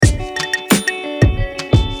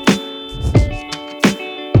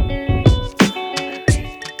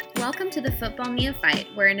to the Football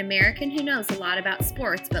Neophyte, where an American who knows a lot about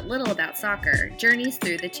sports but little about soccer journeys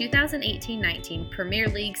through the 2018-19 Premier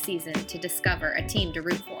League season to discover a team to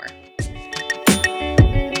root for.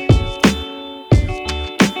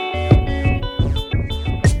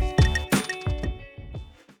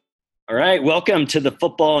 All right, welcome to the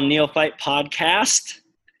Football Neophyte podcast.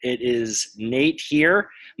 It is Nate here.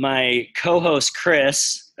 My co-host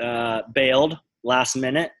Chris bailed last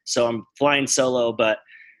minute, so I'm flying solo, but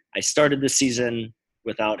I started the season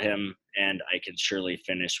without him, and I can surely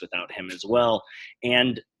finish without him as well.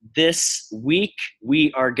 And this week,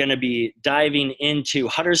 we are going to be diving into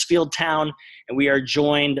Huddersfield Town, and we are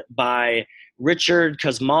joined by Richard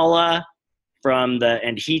Kosmala from the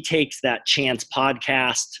And He Takes That Chance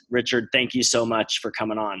podcast. Richard, thank you so much for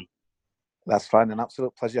coming on. That's fine. An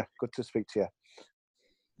absolute pleasure. Good to speak to you.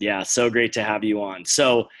 Yeah, so great to have you on.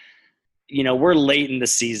 So, we're late in the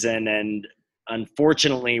season, and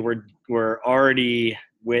unfortunately, we're already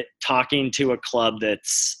talking to a club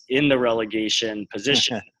that's in the relegation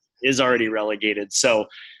position, is already relegated. So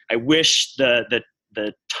I wish the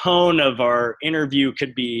tone of our interview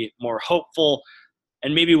could be more hopeful,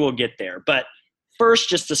 and maybe we'll get there. But first,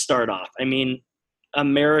 just to start off,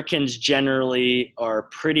 Americans generally are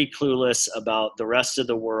pretty clueless about the rest of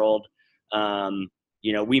the world.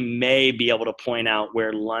 We may be able to point out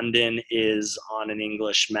where London is on an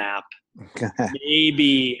English map.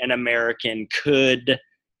 Maybe an American could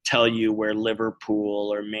tell you where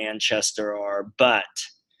Liverpool or Manchester are, but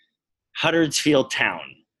Huddersfield Town.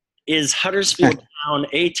 Is Huddersfield Town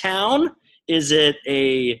a town? Is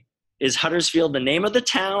Huddersfield the name of the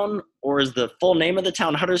town, or is the full name of the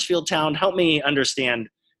town Huddersfield Town? Help me understand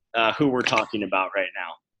who we're talking about right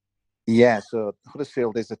now. Yeah, so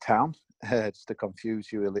Huddersfield is a town, just to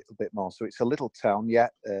confuse you a little bit more. So it's a little town, yeah.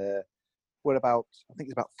 We're about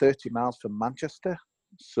 30 miles from Manchester.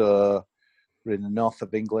 So we're in the north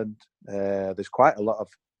of England. There's quite a lot of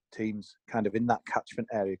teams kind of in that catchment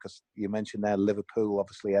area, because you mentioned there Liverpool,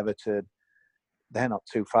 obviously Everton. They're not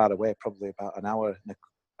too far away, probably about an hour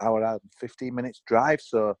and 15 minutes drive.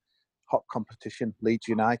 So hot competition. Leeds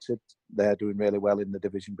United, they're doing really well in the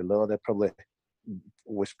division below. They'll probably,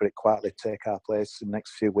 whisper it quietly, take our place in the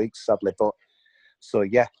next few weeks, sadly. But so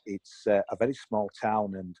yeah, it's a very small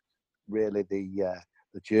town, and really the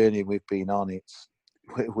journey we've been on,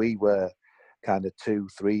 we were kind of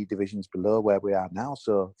 2-3 divisions below where we are now.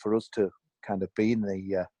 So for us to kind of be in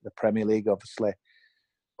the Premier League, obviously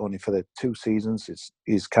only for the 2 seasons,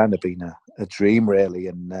 it's kind of been a dream, really.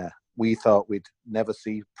 And we thought we'd never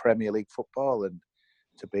see Premier League football, and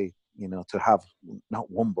to be, to have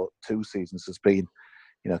not 1 but 2 seasons has been,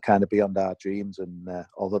 kind of beyond our dreams. And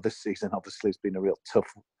although this season obviously has been a real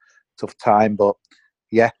tough time, but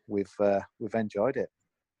yeah, we've enjoyed it.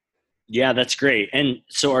 Yeah, that's great. And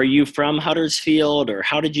so are you from Huddersfield, or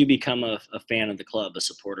how did you become a fan of the club, a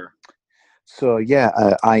supporter? So yeah,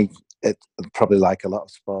 it probably like a lot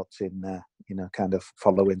of sports in kind of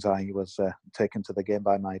followings. I was taken to the game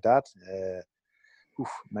by my dad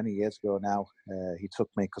many years ago now. He took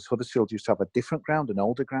me, because Huddersfield used to have a different ground, an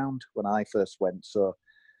older ground, when I first went. So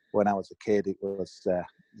when I was a kid, it was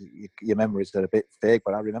your memories are a bit vague,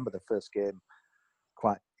 but I remember the first game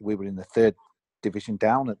we were in the 3rd division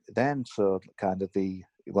down then, so kind of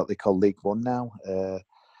what they call League One now,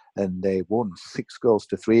 and they won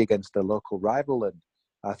 6-3 against their local rival. And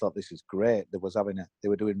I thought, this is great. They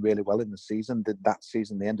were doing really well in the season. That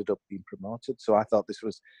season they ended up being promoted. So I thought this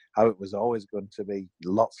was how it was always going to be: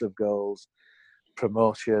 lots of goals,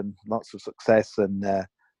 promotion, lots of success. And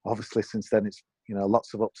obviously since then it's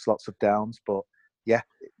lots of ups, lots of downs. But yeah,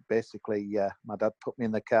 basically my dad put me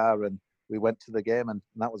in the car and we went to the game, and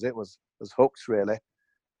that was it. Was hooked, really.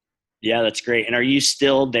 Yeah, that's great. And are you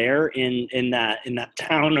still there in that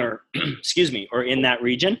town, or excuse me, or in that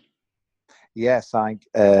region? Yes, I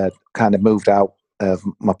kind of moved out of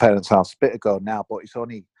my parents' house a bit ago now, but it's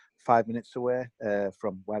only 5 minutes away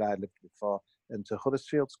from where I lived before. And to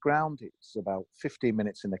Huddersfield's ground, it's about 15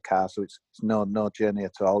 minutes in the car, so it's no journey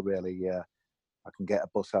at all, really. I can get a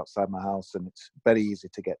bus outside my house, and it's very easy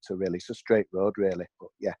to get to, really. It's a straight road, really. But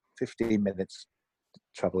yeah, 15 minutes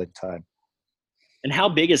travelling time. And how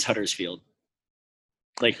big is Huddersfield?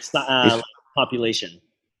 Like population?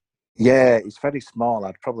 Yeah, it's very small.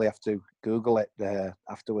 I'd probably have to Google it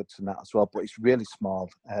afterwards and that as well. But it's really small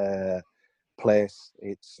place.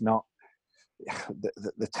 It's not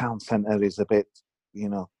the town centre is a bit,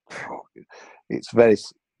 it's very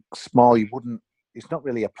small. It's not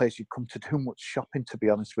really a place you'd come to do much shopping, to be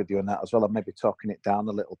honest with you, and that as well. I'm maybe talking it down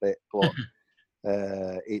a little bit, but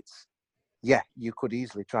you could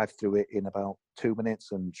easily drive through it in about 2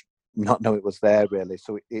 minutes and not know it was there really.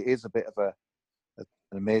 So it is a bit of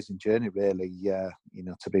an amazing journey, really.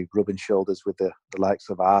 To be rubbing shoulders with the likes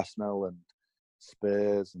of Arsenal and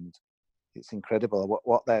Spurs, and it's incredible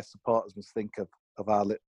what their supporters must think of our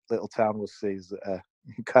little town. We'll see. Is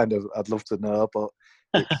kind of, I'd love to know, but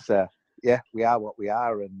it's we are what we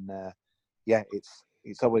are, and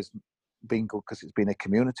it's always been good because it's been a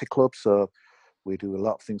community club. So we do a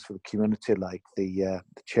lot of things for the community, like the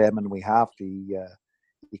chairman we have.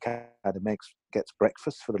 He kind of gets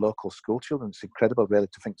breakfast for the local school children. It's incredible, really,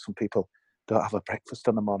 to think some people don't have a breakfast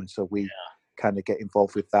in the morning. So we kind of get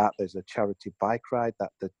involved with that. There's a charity bike ride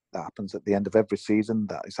that happens at the end of every season.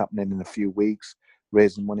 That is happening in a few weeks,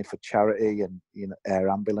 raising money for charity and air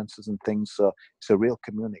ambulances and things. So it's a real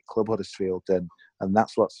community club, Huddersfield, and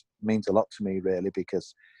that's what means a lot to me, really,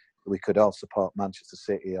 because we could all support Manchester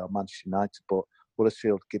City or Manchester United, but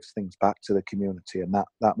Huddersfield gives things back to the community, and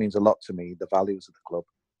that means a lot to me, the values of the club.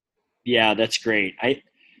 Yeah, that's great.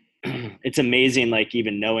 It's amazing, like,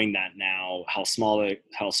 even knowing that now, how small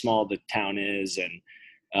the town is.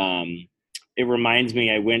 And it reminds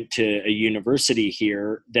me, I went to a university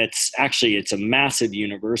here it's a massive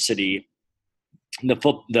university.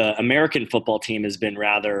 The American football team has been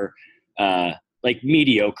rather like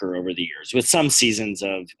mediocre over the years, with some seasons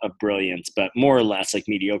of brilliance, but more or less like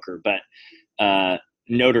mediocre. But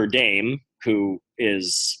Notre Dame, who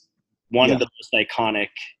is one of the most iconic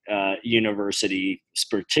universities,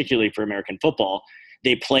 particularly for American football,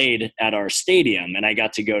 they played at our stadium, and I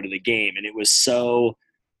got to go to the game, and it was so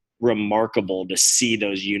remarkable to see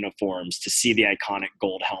those uniforms, to see the iconic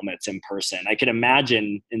gold helmets in person. I can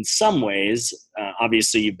imagine in some ways,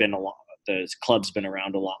 obviously the club's been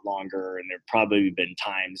around a lot longer, and there've probably been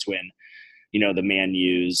times when the Man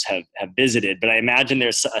U's have visited, but I imagine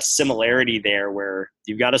there's a similarity there where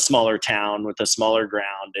you've got a smaller town with a smaller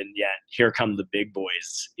ground, and yet here come the big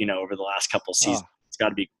boys, over the last couple seasons. It's got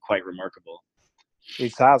to be quite remarkable.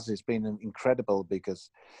 It's been incredible because,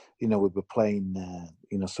 we were playing,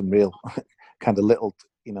 some real kind of little,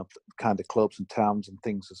 kind of clubs and towns and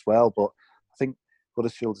things as well. But I think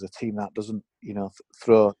Huddersfield is a team that doesn't,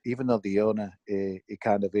 throw, even though the owner, he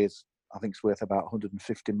kind of is, I think it's worth about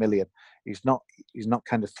 150 million. He's not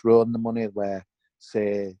kind of thrown the money where,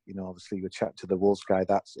 say, obviously you were chatting to the Wolves guy,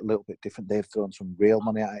 that's a little bit different. They've thrown some real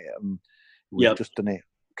money at it, and we've just done it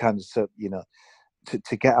kind of, so,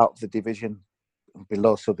 to get out of the division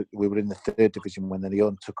below, so that we were in the third division when the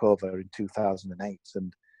owner took over in 2008,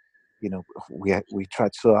 and we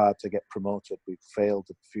tried so hard to get promoted. We failed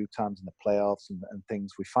a few times in the playoffs and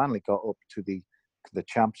things. We finally got up to the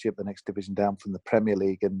Championship, the next division down from the Premier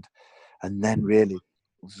League, and then really,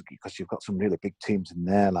 because you've got some really big teams in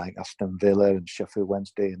there like Aston Villa and Sheffield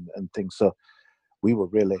Wednesday and things. So we were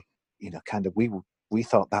really, we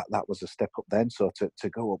thought that was a step up then. So to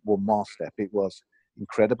go up one more step, it was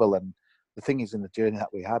incredible. And the thing is, in the journey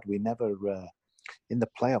that we had, we never, in the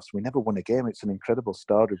playoffs, we never won a game. It's an incredible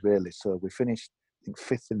story, really. So we finished, I think,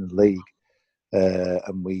 5th in the league,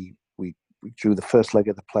 and we drew the first leg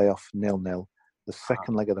of the playoff 0-0. The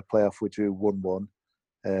second leg of the playoff, we drew 1-1,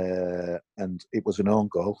 and it was an own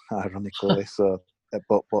goal, ironically. So,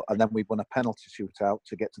 but and then we won a penalty shootout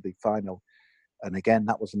to get to the final, and again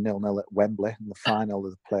that was a 0-0 at Wembley in the final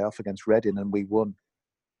of the playoff against Reading, and we won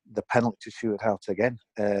the penalty shootout again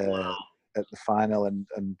at the final, and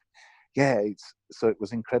so it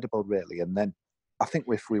was incredible, really. And then I think,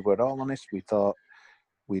 if we were all honest, we thought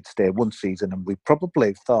we'd stay one season, and we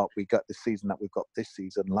probably thought we got the season that we've got this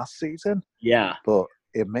season last season. Yeah. But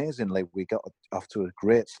amazingly, we got off to a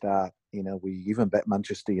great start. We even bet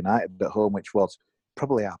Manchester United at home, which was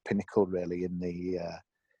probably our pinnacle, really, in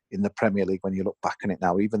the Premier League when you look back on it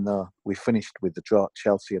now. Even though we finished with the draw at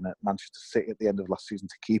Chelsea and at Manchester City at the end of last season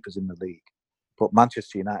to keep us in the league. But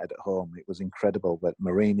Manchester United at home, it was incredible. But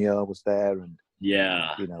Mourinho was there, and we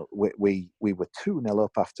were 2-0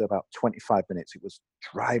 up after about 25 minutes. It was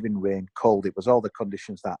driving rain, cold. It was all the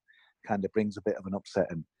conditions that kind of brings a bit of an upset.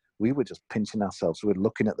 And we were just pinching ourselves. We were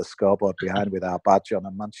looking at the scoreboard behind with our badge on,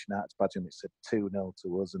 and Manchester United's badge, and it said 2-0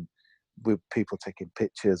 to us. And with people taking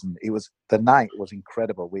pictures, and the night was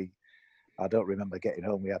incredible. I don't remember getting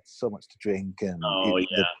home. We had so much to drink, and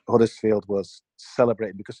Huddersfield was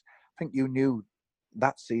celebrating, because I think you knew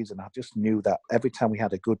that season. I just knew that every time we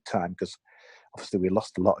had a good time, because obviously we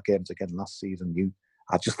lost a lot of games again last season.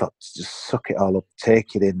 I just thought, just suck it all up,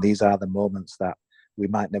 take it in. These are the moments that we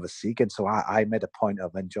might never see again. So I made a point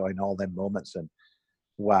of enjoying all them moments, and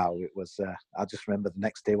wow, it was. I just remember the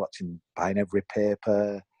next day buying every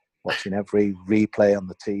paper, watching every replay on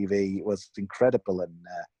the TV. It was incredible, and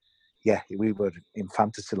we were in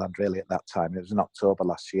Fantasyland really at that time. It was in October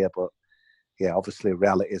last year, but yeah, obviously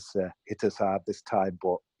reality's hit us hard this time,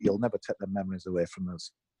 but you'll never take the memories away from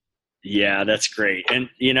us. Yeah, that's great. And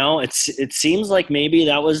it seems like maybe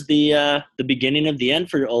that was the beginning of the end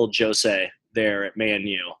for old Jose there at Man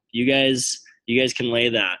U. You guys can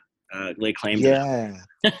lay claim to Yeah,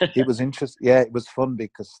 it was interesting. Yeah, it was fun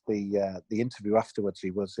because the interview afterwards,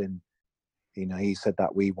 he was in. He said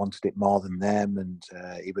that we wanted it more than them, and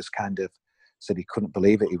he was kind of said he couldn't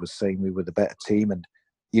believe it. He was saying we were the better team, and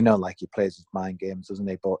like he plays his mind games, doesn't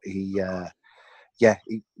he? But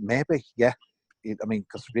maybe, yeah. I mean,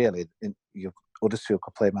 because really, Huddersfield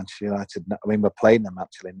could play Manchester United. I mean, we're playing them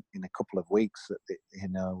actually in a couple of weeks,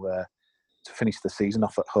 to finish the season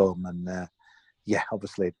off at home. And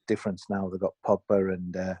obviously, difference now. They've got Pogba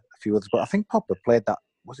and a few others. But I think Pogba played that.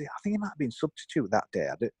 Was he? I think he might have been substitute that day.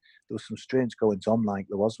 There was some strange goings on, like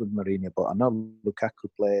there was with Mourinho. But I know Lukaku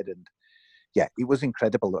played, and yeah, it was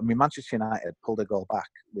incredible. I mean, Manchester United pulled a goal back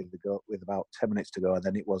with about 10 minutes to go, and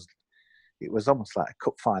then it was almost like a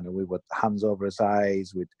cup final. We were hands over his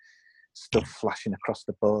eyes with stuff flashing across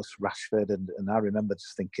the post, Rashford, and I remember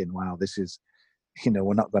just thinking, wow, this is,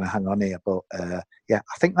 we're not going to hang on here. But I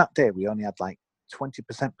think that day we only had like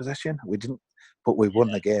 20% possession. We didn't, but we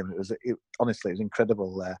won the game. Honestly, it was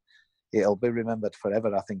incredible. It'll be remembered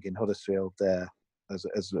forever, I think, in Huddersfield as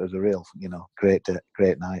a real,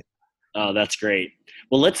 great night. Oh, that's great.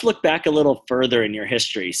 Well, let's look back a little further in your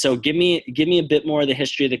history. So give me a bit more of the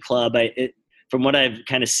history of the club. From what I've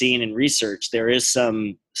kind of seen and researched, there is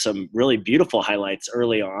some really beautiful highlights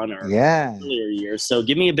early on or earlier years. So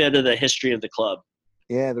give me a bit of the history of the club.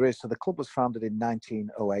 Yeah, there is. So the club was founded in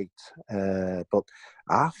 1908, but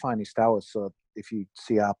our finest hours, so if you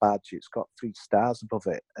see our badge, it's got 3 stars above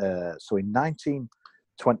it. So in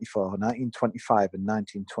 1924, 1925 and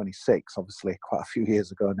 1926, obviously quite a few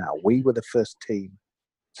years ago now, we were the first team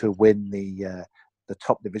to win the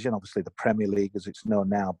top division, obviously the Premier League as it's known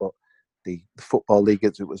now, but the Football League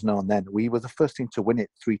as it was known then. We were the first team to win it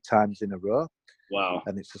 3 times in a row. Wow.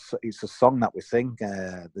 And it's a song that we sing.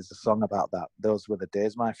 There's a song about that. Those were the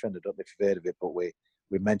days, my friend. I don't know if you've heard of it, but we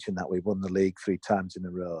mentioned that we won the league 3 times in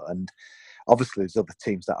a row. And obviously there's other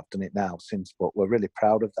teams that have done it now since, but we're really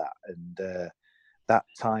proud of that. And that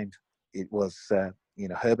time it was,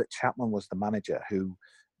 Herbert Chapman was the manager who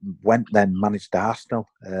went then managed Arsenal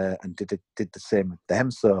and did the same with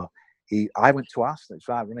them. So I went to Arsenal. It's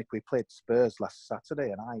ironic. We played Spurs last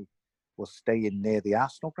Saturday, and I was staying near the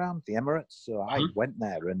Arsenal ground, the Emirates. So I went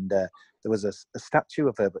there, and there was a statue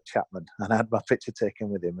of Herbert Chapman, and I had my picture taken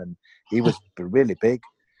with him, and he was really big.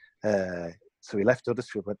 So he left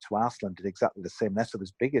Huddersfield, went to Arsenal, and did exactly the same there. So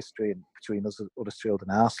there's big history between us, Huddersfield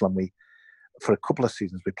and Arsenal. And for a couple of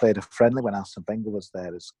seasons, we played a friendly when Arsene Wenger was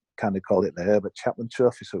there. As kind of called it the Herbert Chapman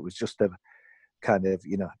Trophy. So it was just a kind of,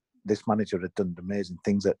 this manager had done amazing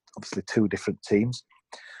things at obviously 2 different teams.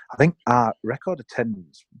 I think our record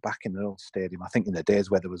attendance back in the old stadium, I think in the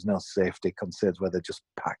days where there was no safety concerns, where they just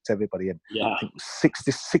packed everybody in, I think it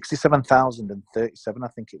was 67,037, I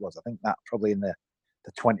think it was. I think that probably in the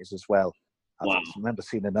 20s as well. Wow. I remember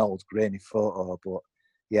seeing an old grainy photo, but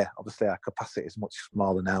yeah, obviously our capacity is much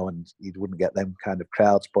smaller now and you wouldn't get them kind of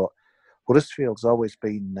crowds. But Huddersfield's always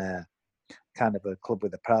been kind of a club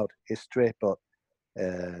with a proud history, but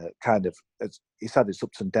it's had its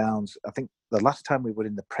ups and downs. I think the last time we were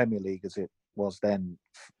in the Premier League, as it was then,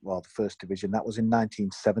 the first division, that was in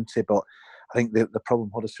 1970. But I think the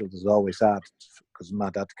problem Huddersfield has always had, because my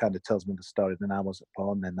dad kind of tells me the story when I was at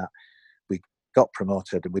Bourne, then that we got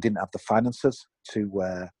promoted and we didn't have the finances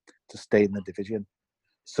to stay in the division.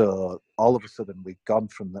 So all of a sudden we'd gone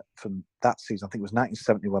from that season. I think it was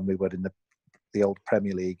 1970 when we were in the old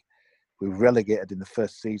Premier League. We were relegated in the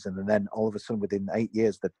first season, and then all of a sudden, within 8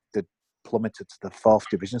 years, they plummeted to the 4th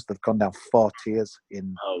division. So they've gone down 4 tiers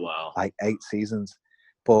in like 8 seasons.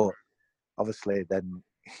 But obviously, then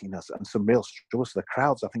and some real struggles. The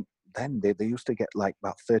crowds, I think, then they used to get like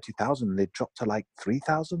about 30,000, and they dropped to like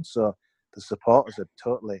 3,000. So the supporters had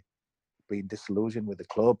totally been disillusioned with the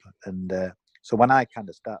club. And so when I kind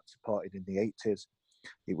of started supporting in the 80s,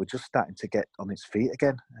 it was just starting to get on its feet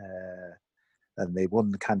again. And they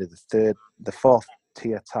won kind of the 4th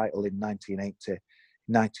tier title in 1980.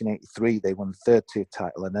 In 1983, they won the 3rd tier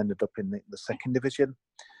title and ended up in the 2nd division.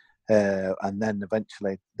 And then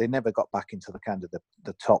eventually, they never got back into the kind of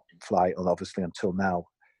the top flight, obviously, until now.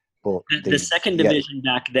 But the 2nd division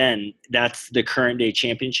back then, that's the current day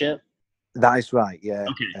championship? That is right, yeah.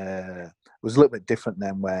 Okay. It was a little bit different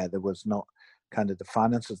then, where there was not kind of the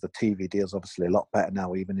finances, the TV deals, obviously a lot better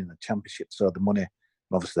now, even in the championship. So the money,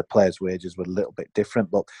 obviously the players' wages were a little bit different.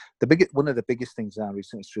 But one of the biggest things in our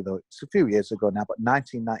recent history, though, it's a few years ago now, but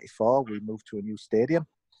 1994, we moved to a new stadium.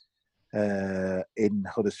 in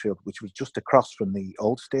Huddersfield, which was just across from the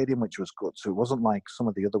old stadium, which was good. So it wasn't like some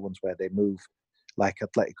of the other ones where they move, like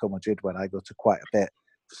Atletico Madrid, when I go to quite a bit.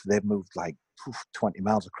 So they moved like 20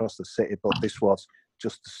 miles across the city, but this was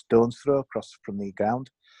just a stone's throw across from the ground.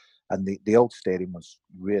 And the old stadium was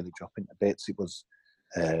really dropping to bits. It was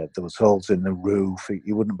there was holes in the roof.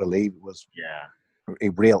 You wouldn't believe it was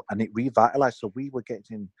real, and it revitalized. So we were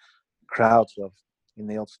getting crowds of in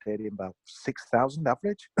the old stadium about 6,000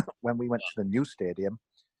 average. When we went to the new stadium,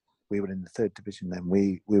 we were in the third division. Then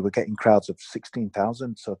we were getting crowds of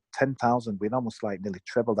 16,000, so 10,000. We'd almost like nearly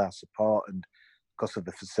trebled our support, and because of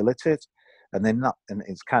the facilities. And then and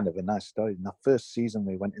it's kind of a nice story. In that first season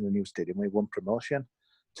we went in the new stadium, we won promotion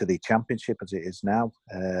to the championship as it is now.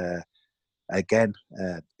 Again,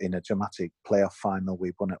 in a dramatic playoff final,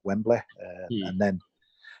 we won at Wembley, and then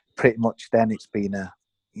pretty much then it's been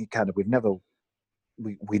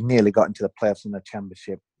we nearly got into the playoffs in the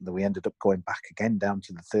championship. That we ended up going back again down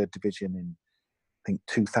to the third division in I think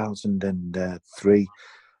 2003,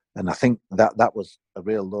 and I think that was a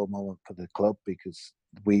real low moment for the club because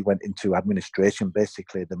we went into administration.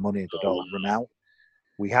 Basically, the money had all run out.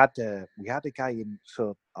 We had a guy in.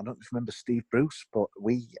 So I don't remember Steve Bruce, but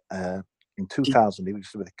we. In 2000, he was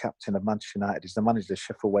the captain of Manchester United. He's the manager of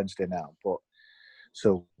Sheffield Wednesday now. But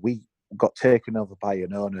so we got taken over by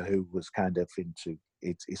an owner who was kind of into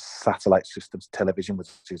his satellite systems, television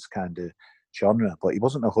was his kind of genre. But he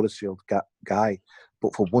wasn't a Huddersfield guy.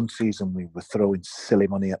 But for one season, we were throwing silly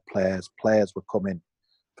money at players. Players were coming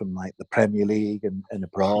from like the Premier League and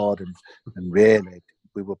abroad, and really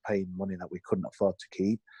we were paying money that we couldn't afford to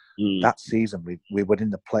keep. That season, we were in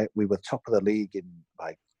the we were top of the league in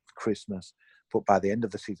like Christmas, but by the end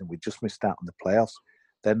of the season we just missed out on the playoffs.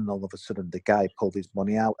 Then all of a sudden the guy pulled his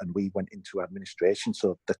money out and we went into administration,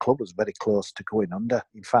 so the club was very close to going under.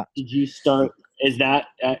 In fact, did you start is that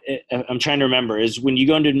I'm trying to remember, is when you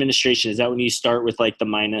go into administration, is that when you start with like the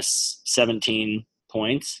minus 17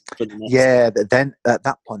 points for the next then at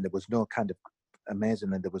that point there was no kind of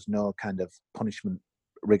amazingly there was no kind of punishment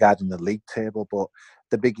regarding the league table, but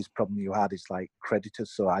the biggest problem you had is like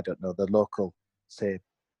creditors. So I don't know, the local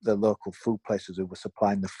food places who were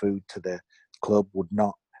supplying the food to the club would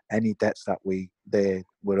not, any debts that they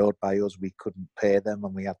were owed by us, we couldn't pay them,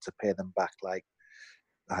 and we had to pay them back like,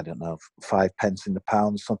 I don't know, 5 pence in the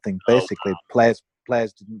pound, something. Basically, players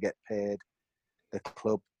didn't get paid. The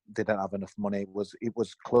club didn't have enough money. It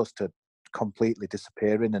was close to completely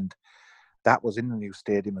disappearing, and that was in the new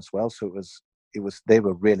stadium as well. So they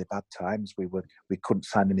were really bad times. We couldn't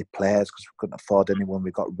sign any players because we couldn't afford anyone.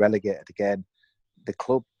 We got relegated again. The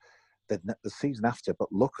club, the season after,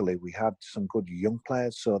 but luckily we had some good young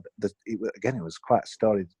players. So it was quite a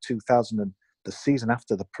story. 2000 the season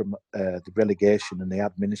after the relegation and the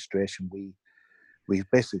administration, we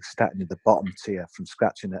basically started in the bottom tier from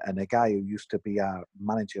scratch. And a guy who used to be our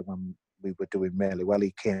manager when we were doing really well,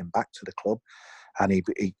 he came back to the club, and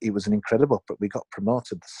he was an incredible. But we got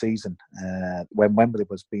promoted the season when Wembley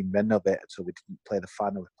was being renovated, so we didn't play the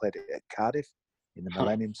final. We played it at Cardiff in the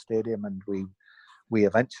Millennium Stadium, and we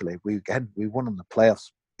eventually won in the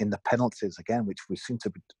playoffs in the penalties again, which we seem to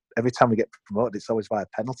be, every time we get promoted, it's always via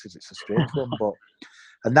penalties. It's a strange one,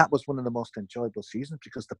 and that was one of the most enjoyable seasons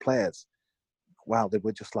because the players, wow, they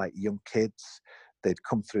were just like young kids. They'd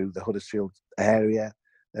come through the Huddersfield area.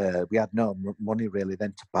 We had no money really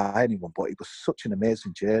then to buy anyone, but it was such an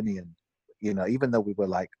amazing journey. And even though we were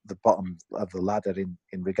like the bottom of the ladder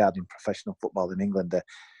in regarding professional football in England,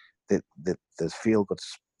 there's feel good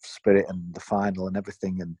spirit and the final and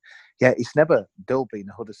everything. And yeah, it's never dull being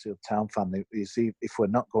a Huddersfield Town fan. You see, if we're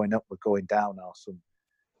not going up, we're going down, or some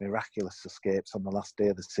miraculous escapes on the last day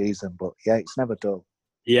of the season. But yeah, it's never dull.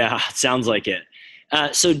 Yeah, sounds like it.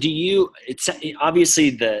 So do you, it's obviously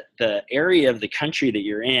the area of the country that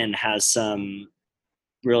you're in has some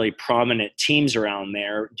really prominent teams around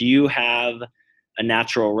there. Do you have a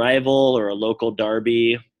natural rival or a local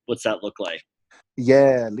derby? What's that look like?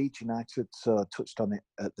 Yeah, Leeds United touched on it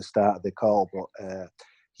at the start of the call, but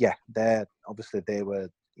they were,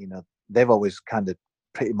 they've always kind of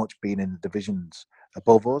pretty much been in the divisions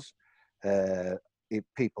above us.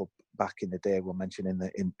 People back in the day were mentioning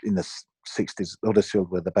in the 60s,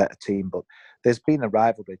 Huddersfield were the better team, but there's been a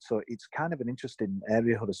rivalry, so it's kind of an interesting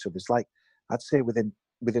area. Huddersfield is like, I'd say within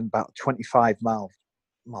about 25 mile,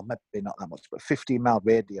 well, maybe not that much, but 15-mile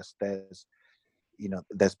radius,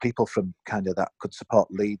 there's people from kind of that could support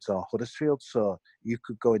Leeds or Huddersfield. So you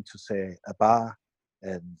could go into, say, a bar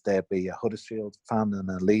and there'd be a Huddersfield fan and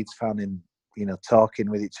a Leeds fan talking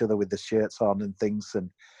with each other with the shirts on and things. And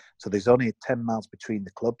so there's only 10 miles between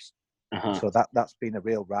the clubs. Uh-huh. So that's been a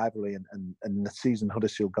real rivalry. And the season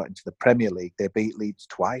Huddersfield got into the Premier League, they beat Leeds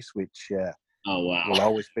twice, which Oh, wow. will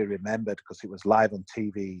always be remembered because it was live on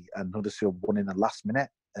TV and Huddersfield won in the last minute.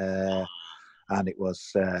 And it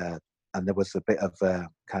was, and there was a bit of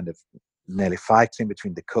kind of nearly fighting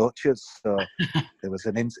between the coaches. So there was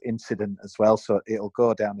an incident as well. So it'll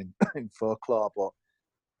go down in folklore. But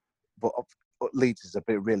Leeds is a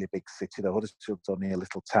really big city. The Huddersfield's only a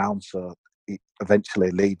little town, so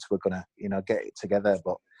eventually Leeds were going to, get it together.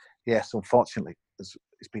 But yes, unfortunately,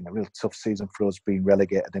 it's been a real tough season for us being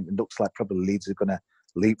relegated, and it looks like probably Leeds are going to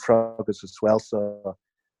leapfrog us as well. So I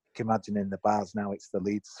can imagine in the bars now, it's the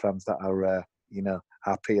Leeds fans that are,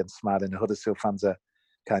 happy and smiling. The Huddersfield fans are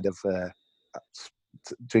kind of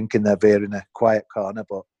drinking their beer in a quiet corner.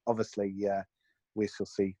 But obviously, we shall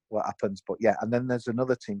see what happens. But yeah, and then there's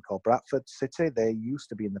another team called Bradford City. They used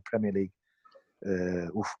to be in the Premier League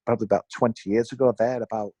probably about 20 years ago. They're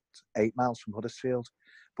about 8 miles from Huddersfield,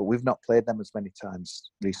 but we've not played them as many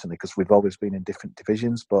times recently because we've always been in different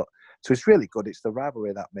divisions. But so it's really good. It's the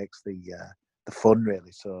rivalry that makes the fun,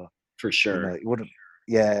 really. So for sure, it wouldn't.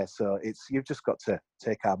 Yeah, so you've just got to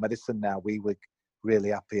take our medicine now. We were really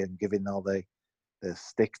happy and giving all the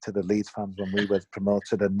stick to the Leeds fans when we were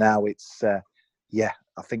promoted, and now it's I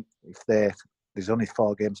think if there's only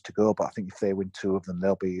 4 games to go, but I think if they win 2 of them,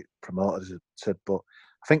 they'll be promoted, as I said. But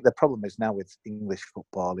I think the problem is now with English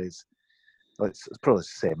football is, well, it's probably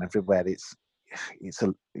the same everywhere.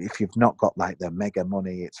 If you've not got like the mega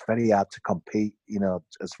money, it's very hard to compete,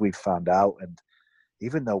 as we've found out. And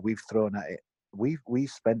even though we've thrown at it, we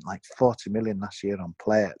spent like 40 million last year on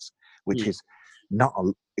players, which is not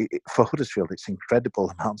for Huddersfield. It's incredible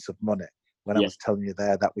amounts of money. When I was telling you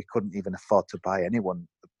there that we couldn't even afford to buy anyone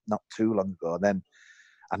not too long ago,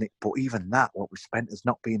 but even that, what we spent has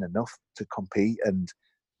not been enough to compete.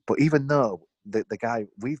 But even though the guy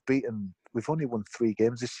we've only won 3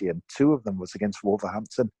 games this year, and 2 of them was against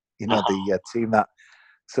Wolverhampton. The team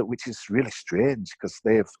which is really strange because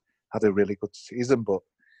they've had a really good season. But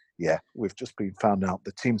yeah, we've just been found out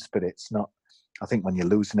the team spirit's not. I think when you're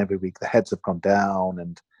losing every week, the heads have gone down,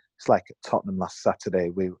 and it's like at Tottenham last Saturday.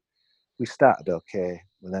 We started okay,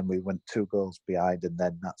 and then we went 2 goals behind, and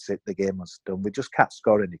then that's it. The game was done. We just can't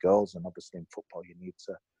score any goals, and obviously in football you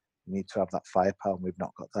need to have that firepower, and we've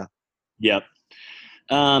not got that. Yep.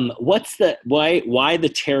 What's why the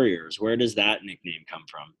Terriers? Where does that nickname come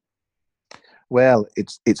from? Well,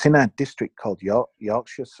 it's in a district called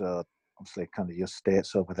Yorkshire, so obviously kind of your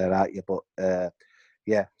states over there, aren't you? But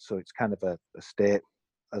so it's kind of a state,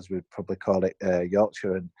 as we'd probably call it,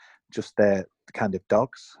 Yorkshire, and just the kind of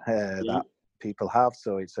dogs that people have.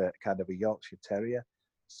 So it's a kind of a Yorkshire Terrier.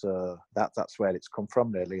 So that's where it's come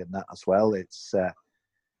from, really, and that as well. It's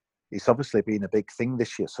obviously been a big thing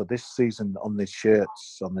this year. So this season, on the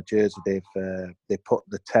shirts, on the jersey, they put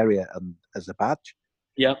the Terrier as a badge.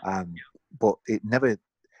 Yep. But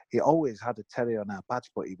it always had a Terrier on our badge,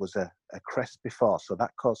 but it was a crest before, so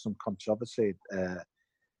that caused some controversy.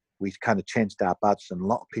 We kind of changed our badge, and a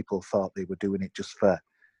lot of people thought they were doing it just for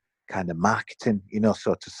kind of marketing,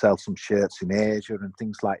 so to sell some shirts in Asia and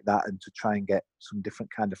things like that, and to try and get some different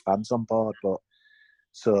kind of fans on board. But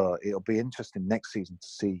so it'll be interesting next season to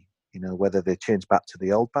see, whether they change back to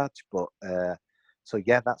the old badge. But so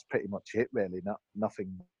yeah, that's pretty much it, really.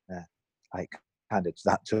 Nothing like kind of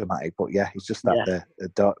that dramatic. But yeah, it's just that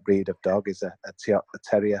the breed of dog is a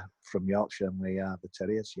Terrier from Yorkshire, and we are the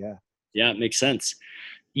Terriers. Yeah, it makes sense.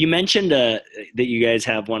 You mentioned that you guys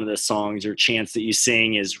have one of the songs or chants that you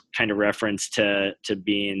sing is kind of reference to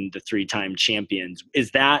being the 3-time champions.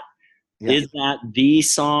 Is that the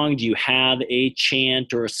song? Do you have a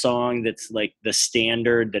chant or a song that's like the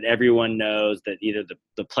standard that everyone knows that either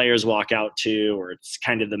the players walk out to, or it's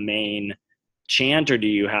kind of the main chant, or do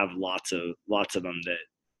you have lots of them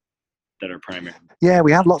that are primary? Yeah,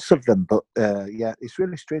 we have lots of them, but it's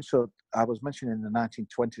really strange. So I was mentioning in the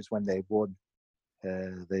 1920s when they won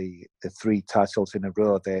the 3 titles in a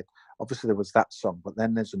row. Obviously there was that song, but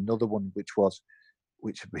then there's another one which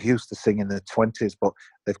we used to sing in the 20s, but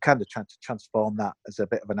they've kind of tried to transform that as a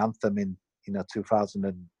bit of an anthem in 2000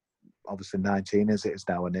 and obviously 19 as it is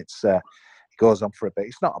now, and it goes on for a bit.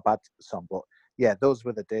 It's not a bad song, but yeah, those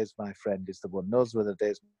were the days, my friend, is the one. Those were the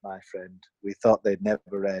days, my friend. We thought they'd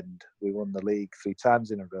never end. We won the league 3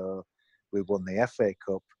 times in a row. We won the FA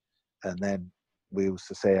Cup, and then we used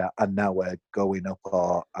to say, and now we're going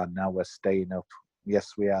up, and now we're staying up.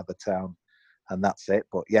 Yes, we are the town, and that's it.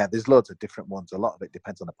 But yeah, there's loads of different ones. A lot of it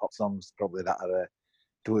depends on the pop songs, probably, that are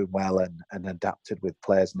doing well and adapted with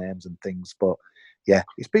players' names and things. But yeah,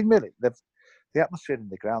 it's been really, the atmosphere in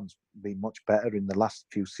the ground's been much better in the last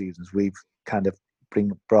few seasons. We've kind of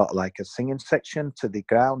brought like a singing section to the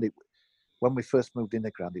ground. When we first moved in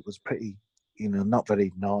the ground, it was pretty, not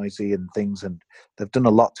very noisy and things. And they've done a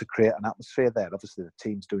lot to create an atmosphere there. Obviously, the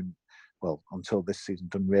team's doing well until this season,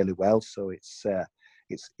 done really well. So it's a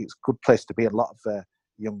good place to be. A lot of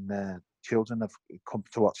young children have come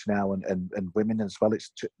to watch now, and women as well.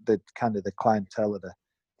 It's the kind of the clientele of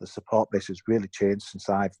the support base has really changed since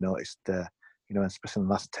I've noticed. Especially in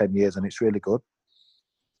the last 10 years, and it's really good.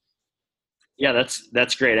 Yeah,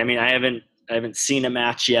 that's great. I mean, I haven't seen a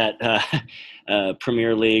match yet,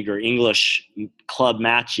 Premier League or English club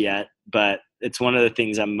match yet, but it's one of the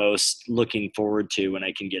things I'm most looking forward to when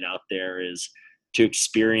I can get out there is to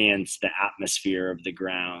experience the atmosphere of the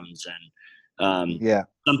grounds and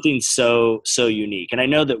something so unique. And I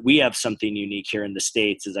know that we have something unique here in the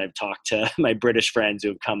States, as I've talked to my British friends who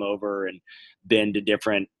have come over and been to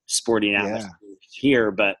different sporting atmospheres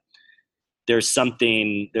here, but there's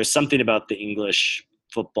something about the English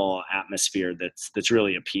football atmosphere that's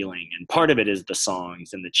really appealing. And part of it is the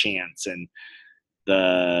songs and the chants and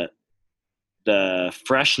the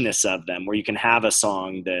freshness of them, where you can have a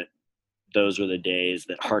song that those were the days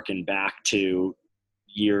that harken back to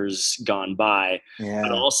years gone by.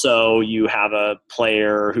 But also you have a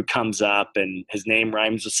player who comes up and his name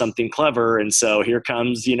rhymes with something clever, and so here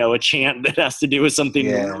comes a chant that has to do with something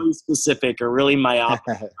really specific or really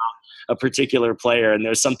myopic about a particular player. And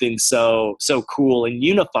there's something so cool and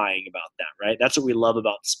unifying about that, right? That's what we love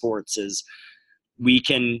about sports, is we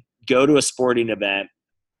can go to a sporting event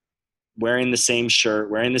wearing the same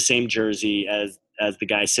shirt, wearing the same jersey as the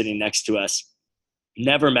guy sitting next to us,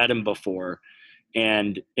 never met him before,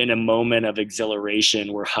 and in a moment of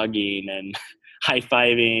exhilaration, we're hugging and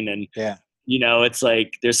high-fiving. And, it's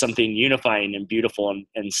like there's something unifying and beautiful,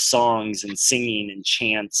 and songs and singing and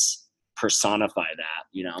chants personify that,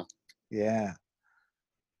 Yeah.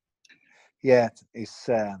 It's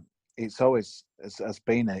always has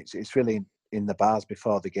been. It's really in the bars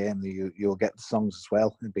before the game. You'll get the songs as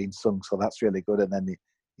well being sung, so that's really good. And then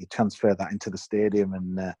you transfer that into the stadium,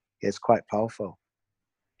 and it's quite powerful.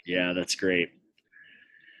 Yeah, that's great.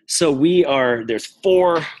 So there's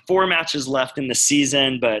four matches left in the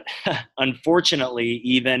season, but unfortunately,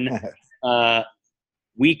 even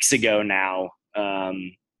weeks ago now,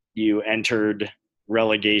 you entered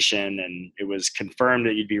relegation, and it was confirmed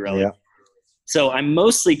that you'd be relegated. So I'm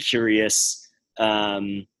mostly curious,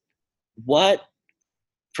 what,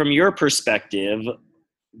 from your perspective,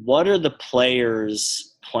 what are the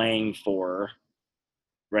players playing for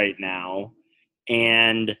right now?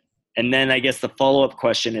 And then I guess the follow-up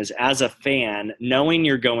question is, as a fan, knowing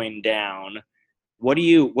you're going down, what are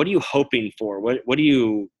you hoping for? What are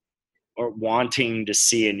you wanting to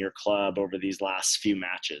see in your club over these last few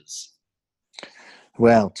matches?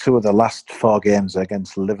 Well, 2 of the last 4 games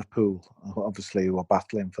against Liverpool, obviously we're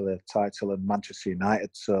battling for the title, and Manchester United.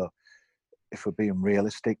 So if we're being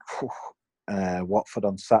realistic, Watford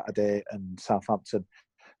on Saturday and Southampton,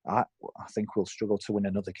 I think we'll struggle to win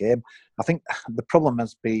another game. I think the problem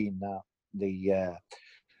has been I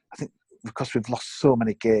think because we've lost so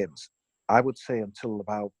many games, I would say until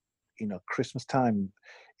about Christmas time,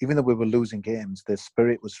 even though we were losing games, the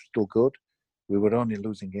spirit was still good. We were only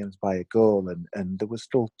losing games by a goal, and there was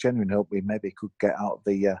still genuine hope we maybe could get out of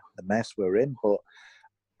the mess we're in. But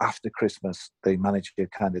after Christmas, the manager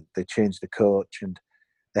they changed the coach, and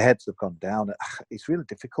the heads have gone down. It's a really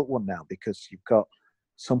difficult one now, because you've got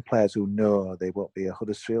some players who know they won't be at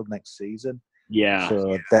Huddersfield next season. Yeah.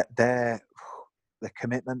 So their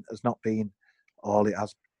commitment has not been all it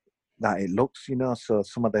has that it looks. So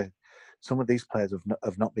some of these players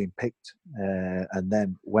have not been picked, and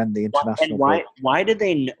then when the international why did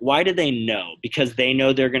they know? Because they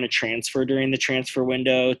know they're going to transfer during the transfer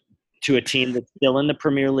window to a team that's still in the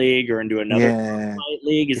Premier League or into another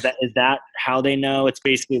league. Is that how they know? It's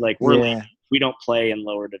basically like we don't play in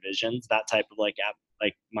lower divisions. That type of like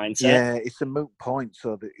mindset. Yeah, it's a moot point.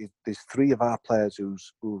 So there's 3 of our players who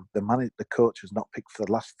the coach has not picked for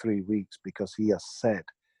the last 3 weeks, because he has said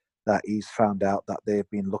that he's found out that they've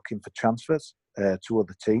been looking for transfers to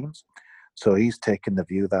other teams. So he's taken the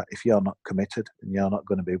view that if you're not committed and you're not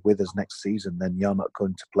going to be with us next season, then you're not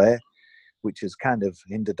going to play, which has kind of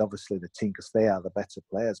hindered, obviously, the team, because they are the better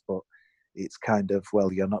players. But it's kind of,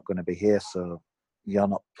 well, you're not going to be here, so you're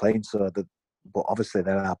not playing. But obviously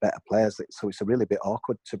there are better players. So it's a really bit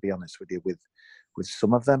awkward, to be honest with you, with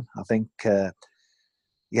some of them. I think, So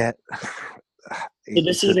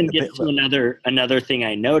this even gets to another thing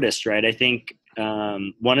I noticed, right? I think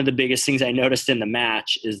one of the biggest things I noticed in the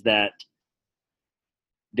match is that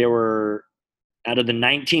there were, out of the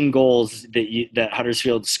 19 goals that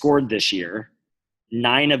Huddersfield scored this year,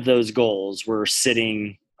 9 of those goals were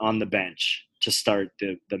sitting on the bench to start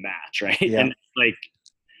the match, right? Yeah. And like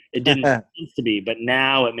it didn't used to be, but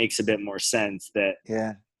now it makes a bit more sense that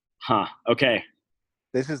okay.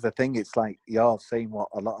 This is the thing. It's like you're saying what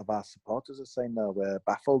a lot of our supporters are saying though. We're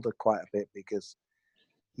baffled quite a bit because,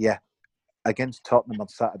 against Tottenham on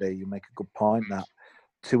Saturday, you make a good point that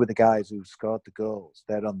 2 of the guys who scored the goals,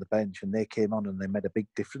 they're on the bench and they came on and they made a big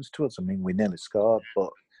difference to us. I mean, we nearly scored, but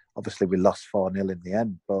obviously we lost 4-0 in the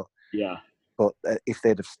end. But if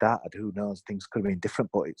they'd have started, who knows? Things could have been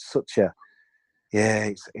different. But it's such a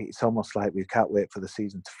it's almost like we can't wait for the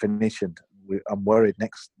season to finish, and I'm worried.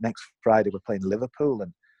 Next Friday we're playing Liverpool,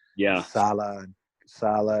 and Salah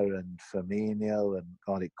and Firmino, and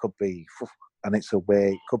God, it could be, and it's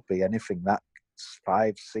away. It could be anything. That's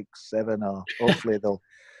 5, 6, 7, or hopefully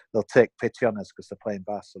they'll take pity on us because they're playing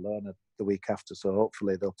Barcelona the week after. So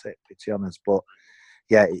hopefully they'll take pity on us. But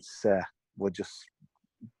it's we're just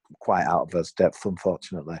quite out of our depth,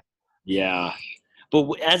 unfortunately. Yeah.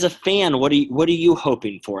 But as a fan, what are you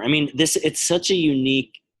hoping for? I mean, it's such a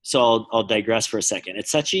unique. So I'll digress for a second.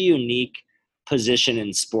 It's such a unique position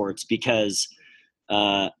in sports because,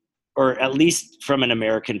 or at least from an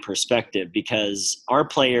American perspective, because our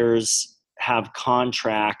players have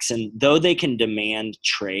contracts, and though they can demand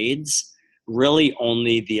trades, really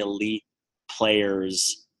only the elite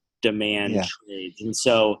players demand trades. And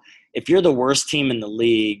so, if you're the worst team in the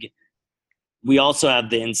league, we also have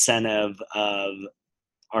the incentive of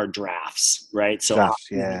our drafts, right? So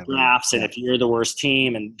drafts, and if you're the worst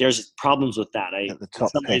team, and there's problems with that. At the top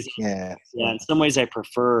pick, in some ways I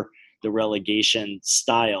prefer the relegation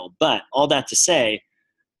style. But all that to say,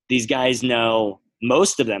 these guys know,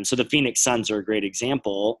 most of them. So the Phoenix Suns are a great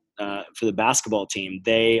example for the basketball team.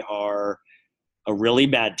 They are a really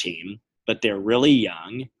bad team, but they're really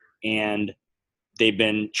young, and they've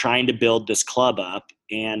been trying to build this club up,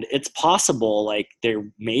 and it's possible like there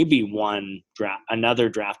may be another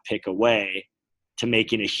draft pick away to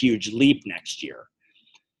making a huge leap next year.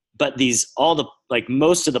 But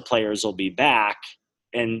most of the players will be back,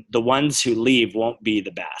 and the ones who leave won't be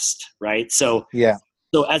the best, right? So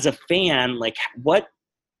as a fan, like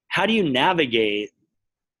how do you navigate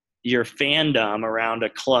your fandom around a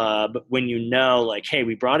club when you know, like, hey,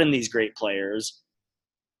 we brought in these great players,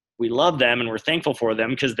 we love them and we're thankful for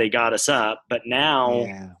them because they got us up, but now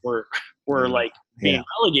we're like being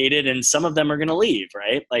relegated, and some of them are going to leave,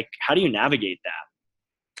 right? Like, how do you navigate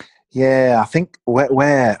that? Yeah, I think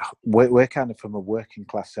we're kind of from a working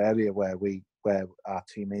class area where our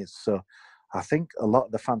team is. So I think a lot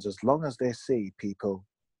of the fans, as long as they see people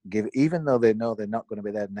give, even though they know they're not going to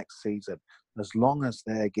be there next season, as long as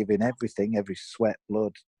they're giving everything, every sweat,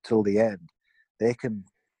 blood till the end, they can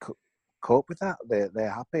cope with that.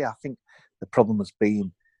 They're happy. I think the problem has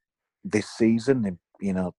been this season,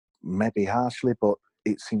 maybe harshly, but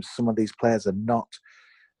it seems some of these players are not,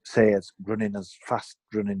 say, as running as fast,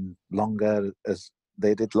 running longer as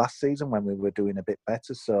they did last season when we were doing a bit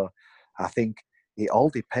better. So I think it all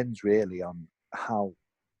depends really on how,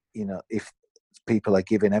 if people are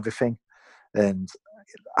giving everything. And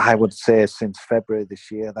I would say since February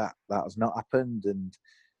this year that has not happened, and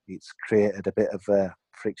it's created a bit of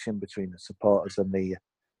friction between the supporters and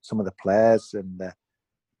some of the players.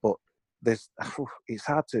 But it's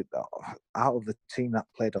hard to, out of the team that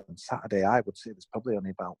played on Saturday, I would say there's probably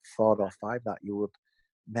only about 4 or 5 that you would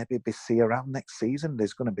maybe see around next season.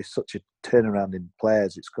 There's going to be such a turnaround in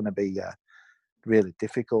players. It's going to be really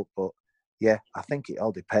difficult. But I think it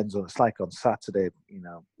all depends on. It's like on Saturday,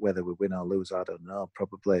 whether we win or lose, I don't know.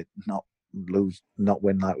 Probably not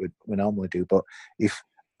win like we normally do. But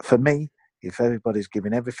for me, if everybody's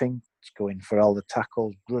giving everything, it's going for all the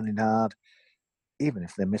tackles, running hard, even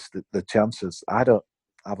if they miss the chances, I don't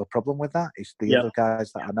have a problem with that. It's the other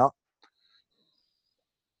guys that are not.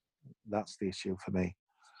 That's the issue for me.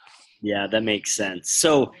 Yeah, that makes sense.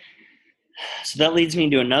 So that leads me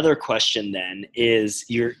to another question then, is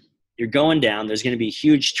you're going down, there's going to be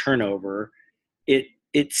huge turnover.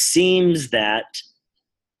 It seems that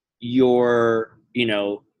your,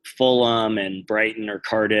 Fulham and Brighton or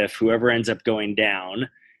Cardiff, whoever ends up going down,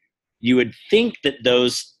 you would think that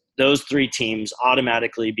those 3 teams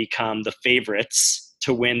automatically become the favorites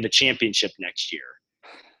to win the championship next year.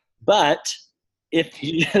 But if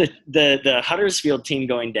the Huddersfield team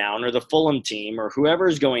going down, or the Fulham team, or whoever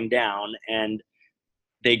is going down, and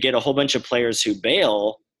they get a whole bunch of players who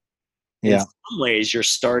bail, in some ways you're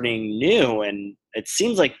starting new, and it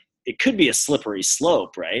seems like it could be a slippery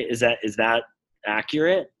slope, right? Is that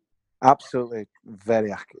accurate? Absolutely,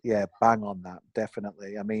 very accurate. Yeah, bang on that,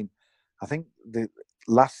 definitely. I mean, I think the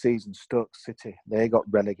last season Stoke City, they got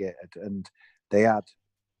relegated, and they had,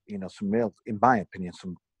 some real, in my opinion,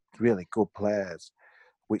 some really good players,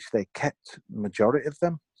 which they kept majority of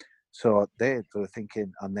them. So they were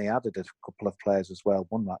thinking, and they added a couple of players as well.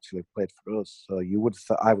 One actually played for us. So you would,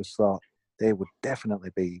 I was thought they would definitely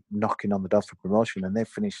be knocking on the door for promotion, and they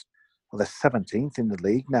finished, well, they're 17th in the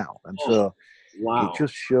league now, and so it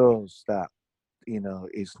just shows that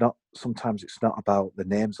it's not. Sometimes it's not about the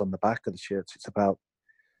names on the back of the shirts. It's about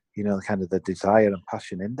kind of the desire and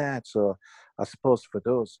passion in there. So I suppose for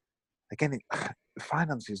those, again,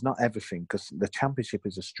 finance is not everything, because the Championship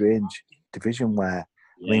is a strange division where,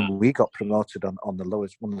 I mean, we got promoted on one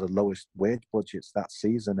of the lowest wage budgets that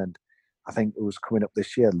season, and I think it was coming up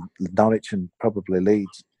this year, Norwich and probably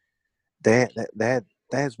Leeds.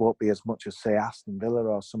 Theirs won't be as much as, say, Aston Villa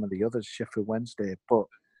or some of the others, Sheffield Wednesday. But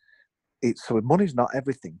money's not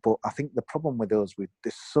everything. But I think the problem with us,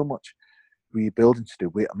 there's so much rebuilding to do.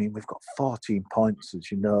 We've got 14 points,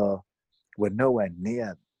 as you know. We're nowhere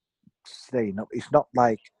near staying up. It's not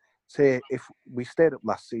like, say, if we stayed up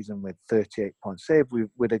last season with 38 points, say if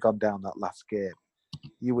we'd have gone down that last game,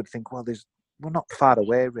 you would think, well, we're not far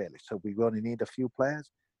away, really. So we only need a few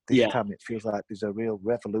players. This time it feels like there's a real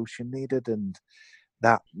revolution needed, and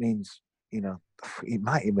that means, it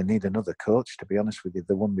might even need another coach, to be honest with you.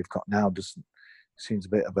 The one we've got now seems a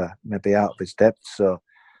bit of maybe out of his depth. So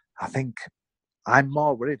I think I'm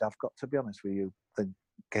more worried, I've got to be honest with you, than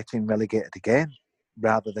getting relegated again,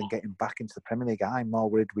 rather than getting back into the Premier League. I'm more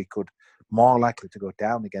worried we could more likely to go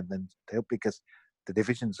down again than to up, because the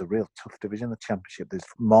division's a real tough division, the Championship. There's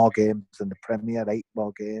more games than the Premier, 8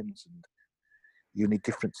 more games, and you need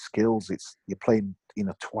different skills. You're playing,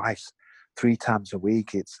 twice, 3 times a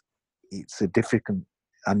week. It's a difficult,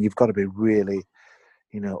 and you've got to be really,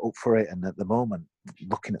 up for it. And at the moment,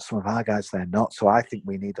 looking at some of our guys, they're not. So I think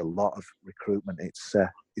we need a lot of recruitment. It's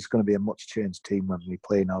going to be a much changed team when we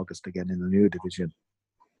play in August again in the new division.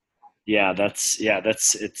 That's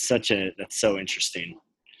so interesting.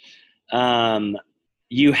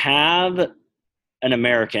 You have an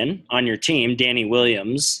American on your team, Danny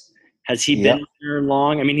Williams. Has he been here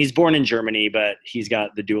long? I mean, he's born in Germany, but he's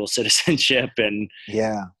got the dual citizenship, and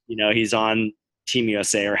he's on Team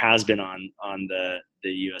USA, or has been on the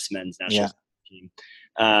U.S. men's national team.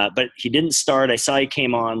 But he didn't start. I saw he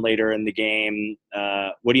came on later in the game.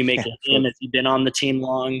 What do you make of him? Has he been on the team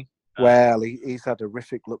long? Well, he's had a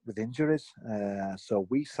horrific luck with injuries. So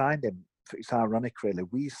we signed him. It's ironic, really.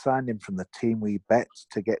 We signed him from the team we bet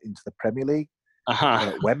to get into the Premier League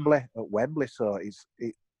at Wembley. So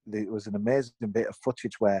it was an amazing bit of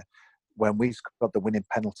footage where, when we scored the winning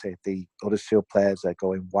penalty, the Huddersfield players are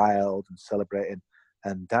going wild and celebrating,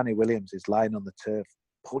 and Danny Williams is lying on the turf,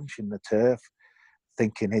 punching the turf,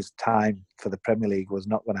 thinking his time for the Premier League was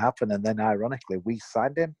not going to happen. And then, ironically, we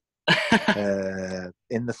signed him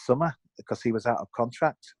in the summer because he was out of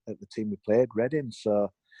contract at the team we played, Reading.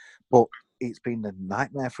 So, but it's been a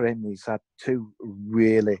nightmare for him. He's had 2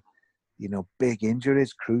 really, big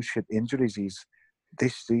injuries, crucial injuries.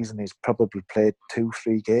 This season he's probably played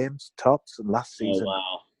 2-3 games tops, and last season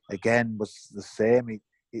again was the same.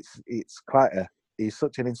 He's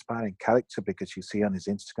such an inspiring character, because you see on his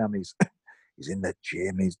Instagram he's in the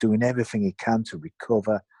gym, he's doing everything he can to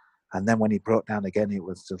recover, and then when he broke down again, it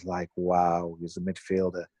was just like, wow, he's a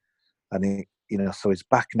midfielder, and so he's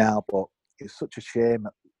back now. But it's such a shame.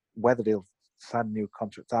 Whether he'll sign a new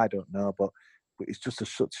contract, I don't know, but it's just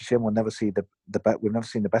such a shame we'll never see we've never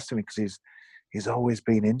seen the best of him, because he's always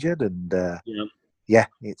been injured, and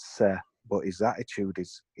it's but his attitude,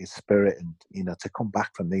 his spirit, and to come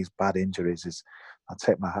back from these bad injuries I'll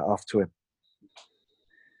take my hat off to him.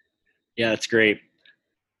 Yeah, that's great.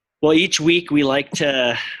 Well, each week we like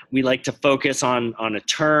to focus on a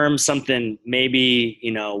term, something maybe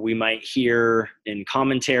we might hear in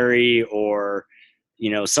commentary, or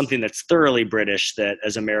something that's thoroughly British that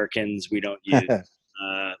as Americans we don't use.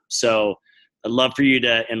 So I'd love for you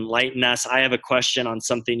to enlighten us. I have a question on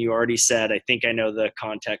something you already said. I think I know the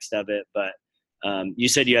context of it, but you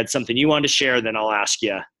said you had something you wanted to share. Then I'll ask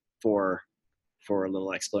you for a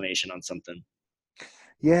little explanation on something.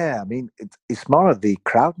 Yeah, I mean, it's more of the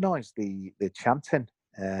crowd noise, the chanting,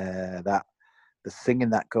 that the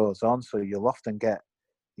singing that goes on. So you'll often get,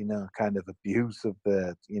 kind of abuse of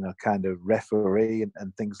the, kind of referee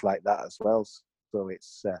and things like that as well. So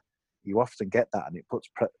it's you often get that, and it puts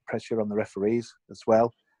pressure on the referees as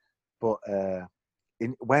well. But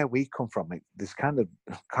in where we come from, there's kind of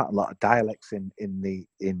quite a lot of dialects in the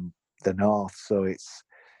north. So it's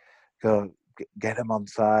go get them on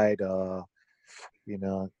side, or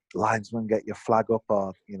linesman, get your flag up,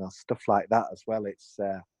 or stuff like that as well. It's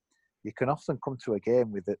you can often come to a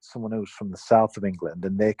game with someone who's from the south of England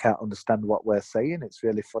and they can't understand what we're saying. It's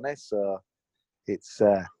really funny. So it's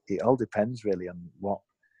it all depends really on what,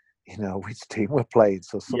 which team we're playing.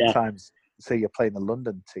 So sometimes, say you're playing a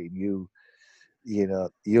London team, you'd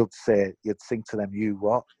sing to them, you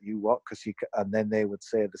what, because and then they would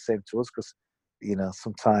say the same to us, because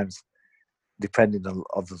sometimes depending on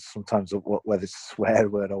sometimes whether it's a swear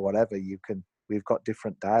word or whatever, we've got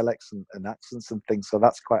different dialects and accents and things, so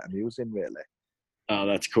that's quite amusing, really. Oh,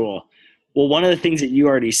 that's cool. Well, one of the things that you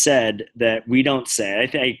already said that we don't say, I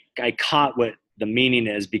think I caught what the meaning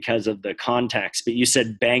is because of the context, but you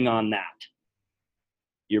said bang on that.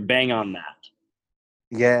 You're bang on that.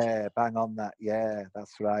 Yeah, bang on that. Yeah,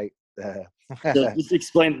 that's right. So just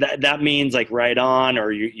explain that. That means like right on,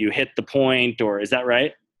 or you hit the point, or is that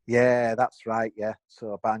right? Yeah, that's right. Yeah,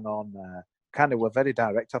 so bang on. Kind of, we're very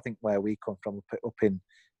direct. I think where we come from, up in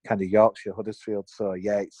kind of Yorkshire, Huddersfield. So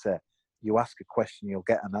yeah, it's you ask a question, you'll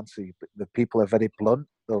get an answer. The people are very blunt.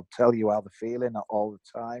 They'll tell you how they're feeling all the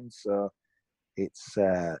time. So it's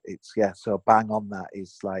yeah. So bang on that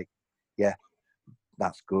is like, yeah,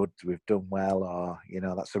 that's good, we've done well, or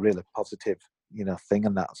that's a really positive thing,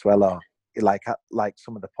 and that as well, or like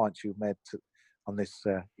some of the points you've made on this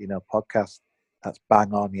podcast, that's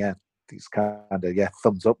bang on. Yeah, it's kind of, yeah,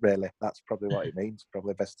 thumbs up really. That's probably what it means,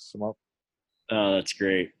 probably best to sum up. Oh, that's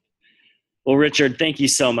great. Well, Richard, thank you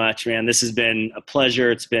so much, man. This has been a pleasure.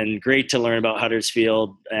 It's been great to learn about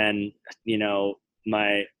Huddersfield, and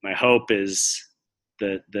my hope is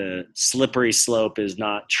the slippery slope is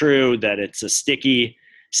not true, that it's a sticky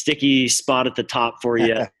spot at the top for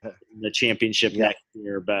you in the championship next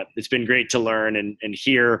year. But it's been great to learn and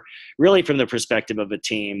hear really from the perspective of a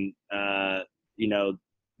team,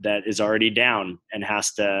 that is already down and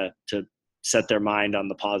has to set their mind on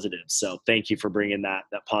the positive. So thank you for bringing that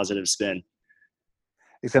positive spin.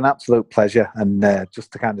 It's an absolute pleasure. And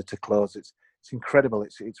just to close, it's incredible.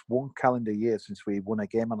 It's one calendar year since we won a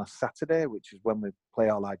game on a Saturday, which is when we play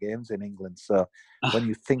all our games in England. So when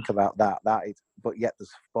you think about that is, but yet the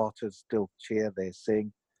supporters still cheer, they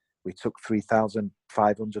sing. We took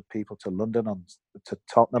 3,500 people to London to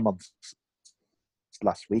Tottenham on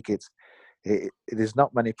last week. It is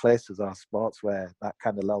not many places or sports where that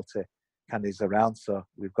kind of loyalty kind of is around. So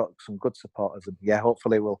we've got some good supporters, and yeah,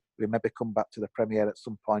 hopefully we maybe come back to the Premier at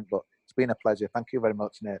some point. But it's been a pleasure. Thank you very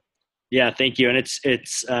much, Nate. Yeah, thank you. And it's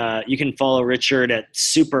you can follow Richard at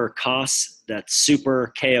Super Kos, that's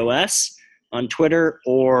Super KOS on Twitter,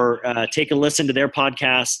 or take a listen to their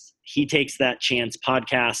podcast, He Takes That Chance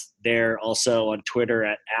podcast. They're also on Twitter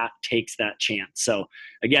at Takes That Chance. So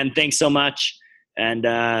again, thanks so much,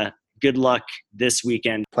 and good luck this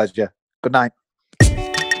weekend. Pleasure. Good night.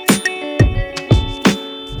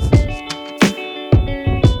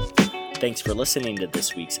 Thanks for listening to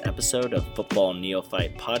this week's episode of Football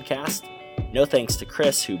Neophyte Podcast. No thanks to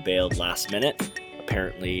Chris, who bailed last minute.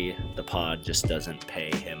 Apparently, the pod just doesn't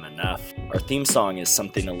pay him enough. Our theme song is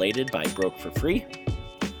Something Elated by Broke for Free.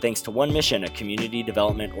 Thanks to One Mission, a community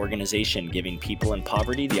development organization giving people in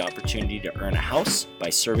poverty the opportunity to earn a house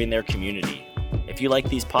by serving their community. If you like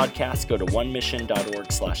these podcasts, go to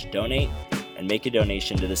onemission.org/donate and make a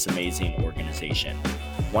donation to this amazing organization.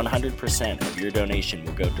 100% of your donation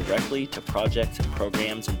will go directly to projects and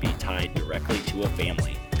programs and be tied directly to a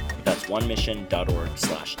family. That's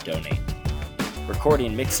onemission.org/donate.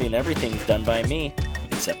 Recording, mixing, everything's done by me,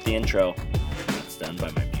 except the intro. That's done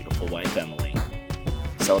by my beautiful wife, Emily.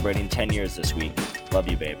 Celebrating 10 years this week. Love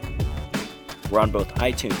you, babe. We're on both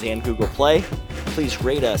iTunes and Google Play. Please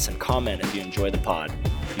rate us and comment if you enjoy the pod.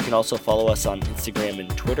 You can also follow us on Instagram and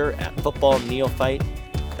Twitter at Football Neophyte.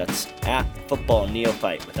 That's at Football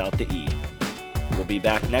Neophyte without the E. We'll be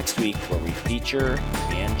back next week where we feature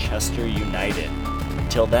Manchester United.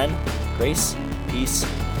 Until then, grace, peace,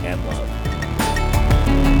 and love.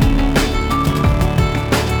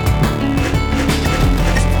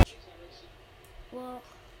 Well,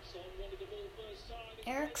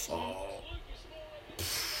 Erickson.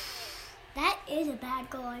 That is a bad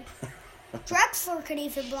goal. Drexler could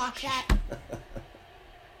even block that.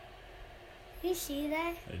 You see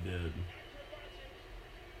that? I did.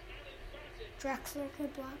 Drexler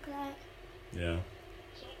could block that. Yeah.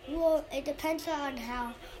 Well, it depends on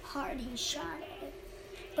how hard he shot it.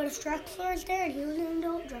 But if Drexler is there and he was in the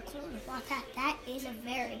goal, Drexler would block that. That is a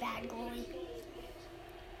very bad goalie.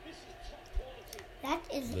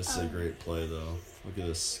 This is a great play, though. Look at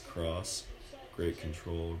this cross. Great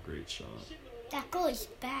control, great shot. That goalie's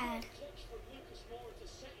bad.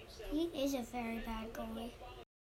 He is a very bad goalie.